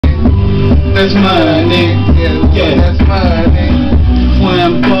That's money. Yeah, that's money.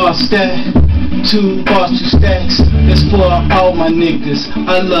 One bar stack, 2 bars, 2 stacks. That's for all my niggas.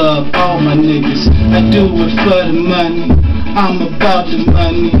 I love all my niggas. I do it for the money. I'm about the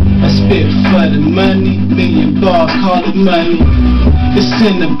money. I spit for the money. Million bars, call it money. It's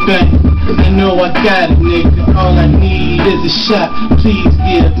in the bank. I know I got it, nigga. All I need is a shot. Please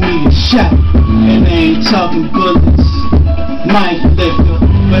give me a shot. And I ain't talking bullets, mic liquor,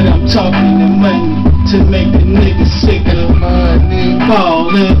 but I'm talking the money to make the nigga sicker. Money.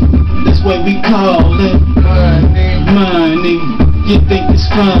 Ballin', that's what we call it. Money. Money. You think it's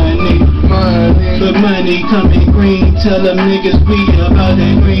funny? Money. But money come in green. Tell them niggas we about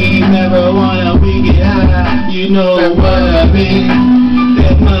that green marijuana. We get high. You know that what I mean?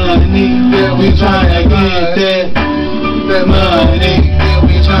 That money. Yeah, we tryna get that. That money. Yeah,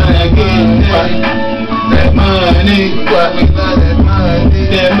 we Tryna get that. That money. What we love that money.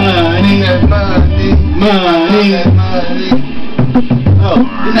 That money. That money. Money. That money. Oh,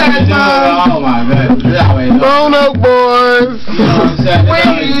 oh my God. Grown up boys. We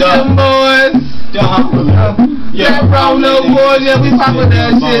them boys. Yeah, grown up boys. Yeah, we poppin'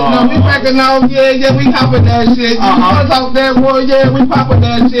 that shit. No, we backing off. Yeah, we poppin' that shit. You talk that boy. Yeah, we poppin'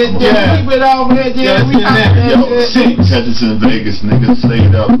 that shit. Yeah, keep it off here. Yeah, we poppin' that shit. Catch us in Vegas, nigga.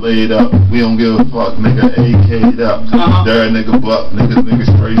 Stayed up, laid up. We don't give a fuck, nigga. AK'd up. There, nigga, buck, nigga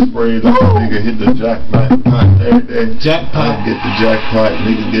straight sprayed up. Nigga hit the jackpot every day. Jackpot. Get the jackpot,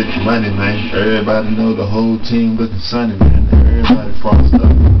 nigga get the money, man. Everybody know the whole team looking sunny, man. Everybody crossed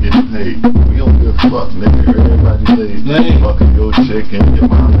up, getting paid. We don't give a fuck, nigga. Everybody laid. Fucking your chick and your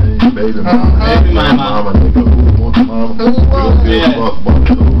mama and your baby mama. Baby mama. Nigga, who wants mama? We don't give a fuck about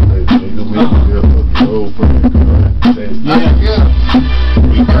the old lady, nigga. We don't give a fuck about the old friend. Yeah.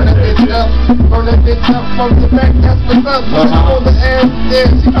 We got that bitch up, throw that bitch up from the back, that's what's up. When she roll the ass, yeah,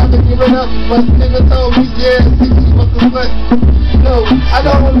 she probably give it up. But the nigga told me, yeah, she was a slut. No, I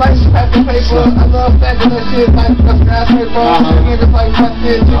don't like packing paper. I love stacking that shit like a skyscraper. Niggas like my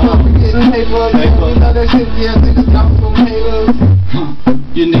shit, you know, we getting paper. We love that shit, yeah, niggas got some haters.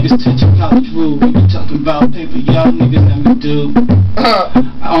 You niggas touching college rule. We be talking about paper, y'all niggas never do.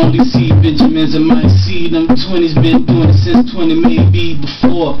 I only see Benjamins, I might see them 20s. Been doing it since 20, maybe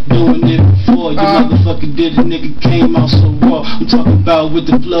before. Doing it before. You motherfucker did it, nigga came out so raw. I'm talking about with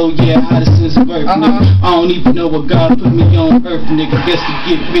the flow, yeah, hottest since birth, nigga. I don't even know what God put me on earth, nigga. Guess to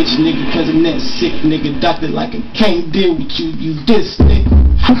get rich, nigga, cause I'm that sick, nigga. Doctor like I can't deal with you, you this, nigga.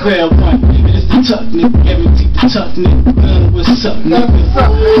 Real one, nigga, it's the tuck, nigga. Guarantee the tuck, nigga. What's up, nigga?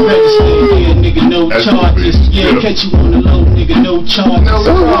 Register, yeah, nigga, no charges. Yeah, catch you on the low, nigga, no charges.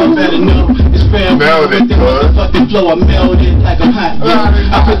 You better know it's real. With the motherfucking flow, I meld it like I'm hot, yeah.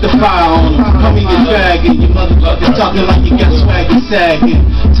 I put the fire on them. Call me a dragon. You motherfuckers talking like you got swag and sagging.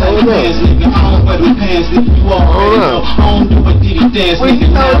 Tell your pants, nigga, I don't wear them pants, nigga. You already know. I don't do a ditty dance, nigga.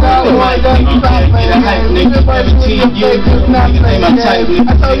 Now with the mic, nigga, can't get a hype, nigga. Every team you, nigga, they my type,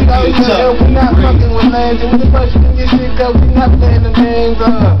 nigga. I told you that we not fucking with lanes. And with the first you can get shit up, we not playing the games,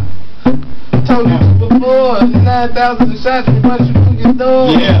 told you before, 9,000 shots, we run you through your door.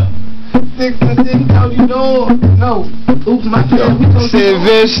 Yeah. 6 and 6, told you door. No. Oops, my bad. We gon' Sid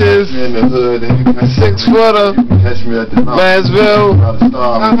Vicious. In the hood, and you can 6-footer. catch me at the Mansville.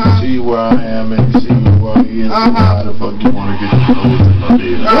 See where I am and see where I is. How the fuck you wanna get your nose in my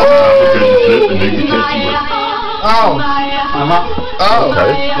bed? Because you flip and nigga catch you with.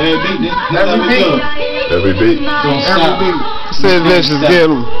 Okay. Every beat. Don't stop. Sid Vicious, get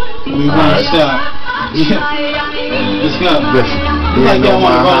him. We won't stop. Yeah. Let's go. Like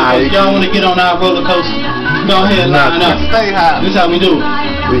y'all wanna get on our roller coaster? Go ahead, line up. Stay high. This how we do it.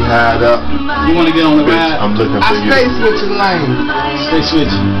 We hide up. You wanna get on the ride? I'm looking for you. I stay switching lanes. Stay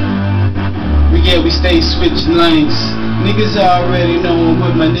switching. We stay switching lanes. Niggas already know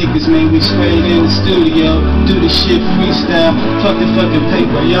with my niggas, man. We straight in the studio, do the shit freestyle. Fuck the fucking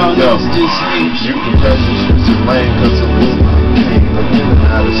paper, y'all niggas just hate. You can catch the switching lane cause the movie came. I'm getting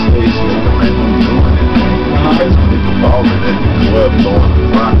out of space, nigga, man. I'm doing it. Catch a nigga ballin' at the club, throwing the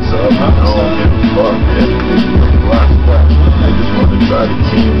rocks up. I don't give a fuck, man. Nigga, rocks back. I just wanna try to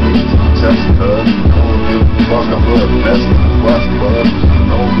team me to the chest, cuz. I don't give a fuck, I'm the best in the bus, bud. I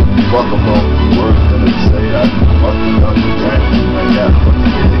don't give a fuck about the words that they say. I can fuck the other gang. I got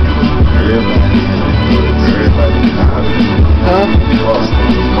fucking everybody in the hood, everybody in the house. Lost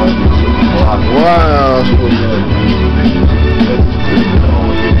niggas money to the block. Wow.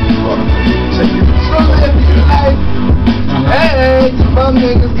 Hey, bum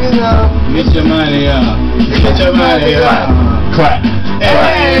niggas get up. Get your money up. Get your money up. Clap.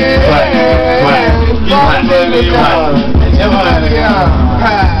 Hey, Clap. Get your money up. Get your money up.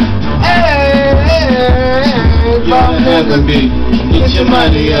 Hey. F&B. Get your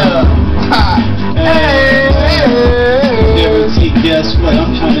money up. Guarantee, guess what?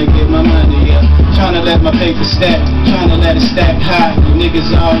 I'm trying to get my money up. Trying to let my paper stack. Trying to let it stack high. You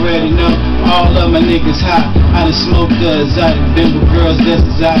niggas already know. All of my niggas hot. I done smoked the exotic. Been with girls that's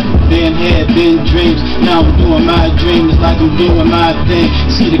exotic. Been had, been dreams. Now I'm doing my dreams like I'm doing my thing.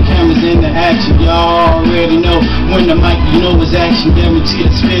 See the cameras in the action. Y'all already know. When the mic, you know it's action. Guarantee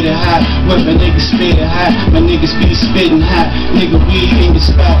to spit it hot. When my niggas spit it hot. My niggas be spitting hot. Nigga, we in the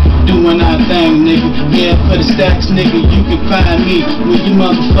spot. Doing our thing, nigga. Yeah, for the stacks, nigga. You can find me where you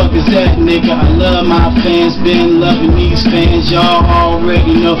motherfuckers at, nigga. I love my fans. Been loving these fans. Y'all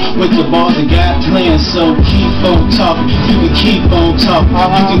already know what the balls I got playing. So keep on talking. You can keep on talking.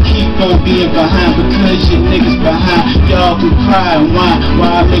 You can keep on being behind because your niggas behind. Y'all can cry and whine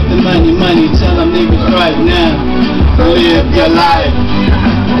while I make the money. Tell them niggas right now. Live your life.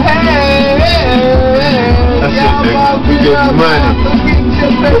 That's it, nigga. We get the money.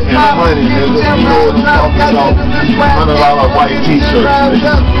 Get the money, nigga. You know what I'm talking about. $100 white t-shirts,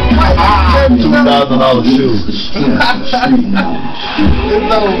 nigga. $2,000 shoes. It's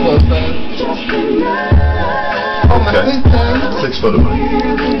over, man. Okay. 6 for the money.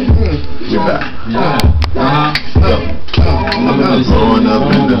 We back. Growing up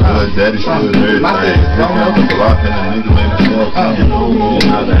in the hood, daddy stood everything. Picking up the block and the nigga made himself. You know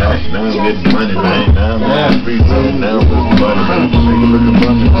how to act. Now I'm getting money, man. Now I'm getting free money. Now I'm with money, man. Nigga looking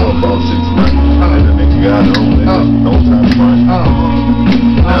for me for about 6 months. And the nigga got on nigga. Don't try to find me.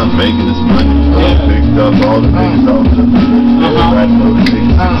 Now I'm making this money. Picked up all the niggas out there. Everybody know the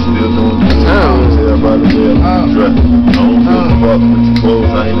niggas still doing good. Tell by the way I'm dressed. I don't give a fuck with your clothes.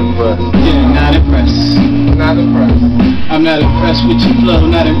 I ain't impressed. Yeah, not impressed. Not impressed. I'm not impressed with your flow,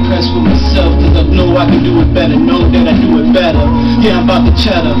 not impressed with myself, cause I know I can do it better, know that I do it better. Yeah, I'm about the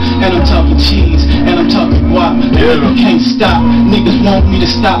cheddar, and I'm talking cheese, and I'm talking guap, and you can't stop. Niggas want me to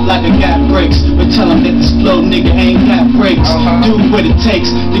stop like I got brakes, but tell them that this flow, nigga, ain't got brakes. Do what it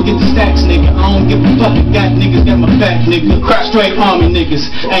takes to get the stacks, nigga. I don't give a fuck, I got niggas got my back, nigga. Straight army niggas,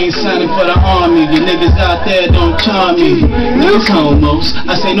 I ain't signing for the army. You niggas out there don't charm me. Niggas homos,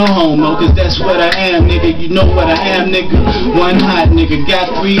 I say no homo, cause that's what I am, nigga. You know what I am, nigga. One hot nigga,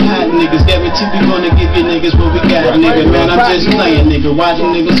 got 3 hot niggas. Guarantee we gonna give you niggas what we got, nigga. Man, I'm just playing, nigga. Why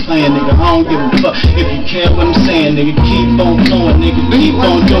them niggas playing, nigga? I don't give a fuck if you care what I'm saying, nigga. Keep on flowing, nigga. Keep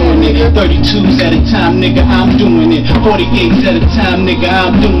on doing it. 32s at a time, nigga. I'm doing it. 48s at a time, nigga.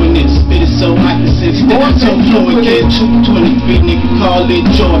 I'm doing it. Spit it so I can sense that. So fluent, get 223, nigga. Call it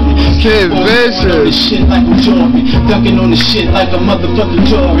Jordan. Keep on on the shit like I'm Jordan. Dunking on the shit like a motherfucking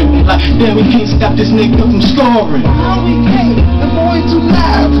Jordan. Like, damn, we can't stop this nigga from scoring. The boy too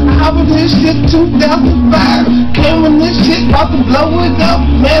loud. I was this shit 2005. Came when this shit about to blow it up.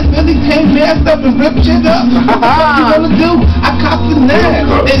 Man, Billy came messed up and ripped shit up. What you gonna do? I copped the 9.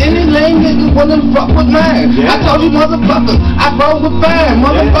 And any lame nigga wanna fuck with mine. I told you motherfuckers, I roll with fine.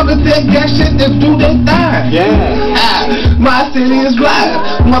 Motherfuckers that got shit that do their thing. My city is live.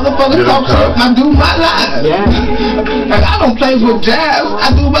 Motherfuckers talk shit, I do my life. And I don't play with jazz.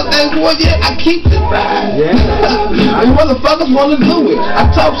 I do my thing, boy, yeah, I keep it right. You motherfuckers wanna do it.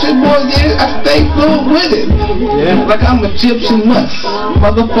 I talk shit, boy, yeah, I stay fluid with it. Like I'm Egyptian nuts.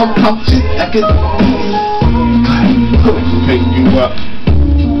 Motherfucker talk shit, I get pick you up.